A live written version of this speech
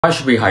Why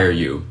should we hire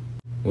you?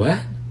 What?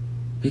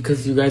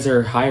 Because you guys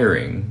are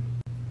hiring.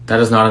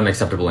 That is not an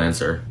acceptable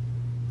answer.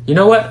 You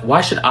know what?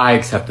 Why should I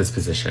accept this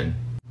position?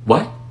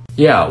 What?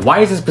 Yeah,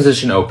 why is this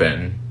position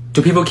open?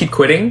 Do people keep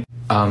quitting?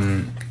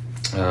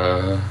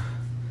 Why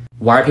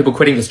are people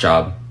quitting this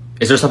job?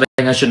 Is there something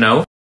I should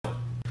know?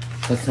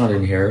 That's not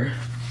in here.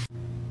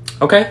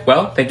 Okay,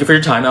 well, thank you for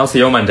your time. I'll see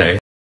you on Monday.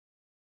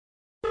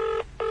 Good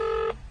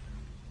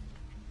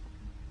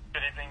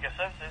evening, guest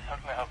services. How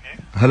can I help you?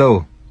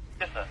 Hello.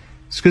 Yes, sir.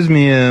 Excuse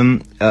me,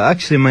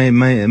 actually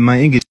my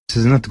English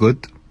is not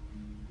good.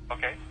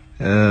 Okay.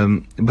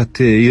 But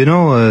you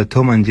know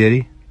Tom and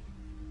Jerry?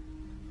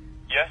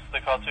 Yes, the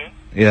cartoon.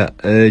 Yeah,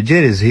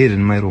 Jerry is here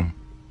in my room.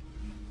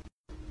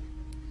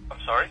 I'm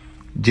sorry?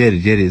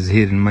 Jerry is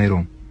here in my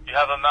room. You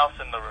have a mouse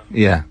in the room.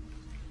 Yeah.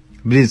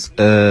 Please,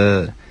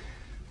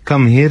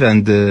 come here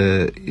and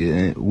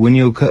when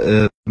you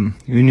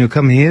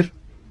come here,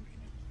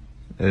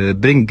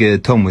 bring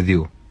Tom with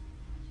you.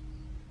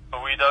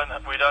 But we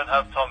don't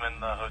have Tom in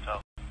the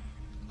hotel.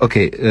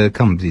 Okay,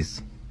 come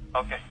please.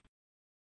 Okay.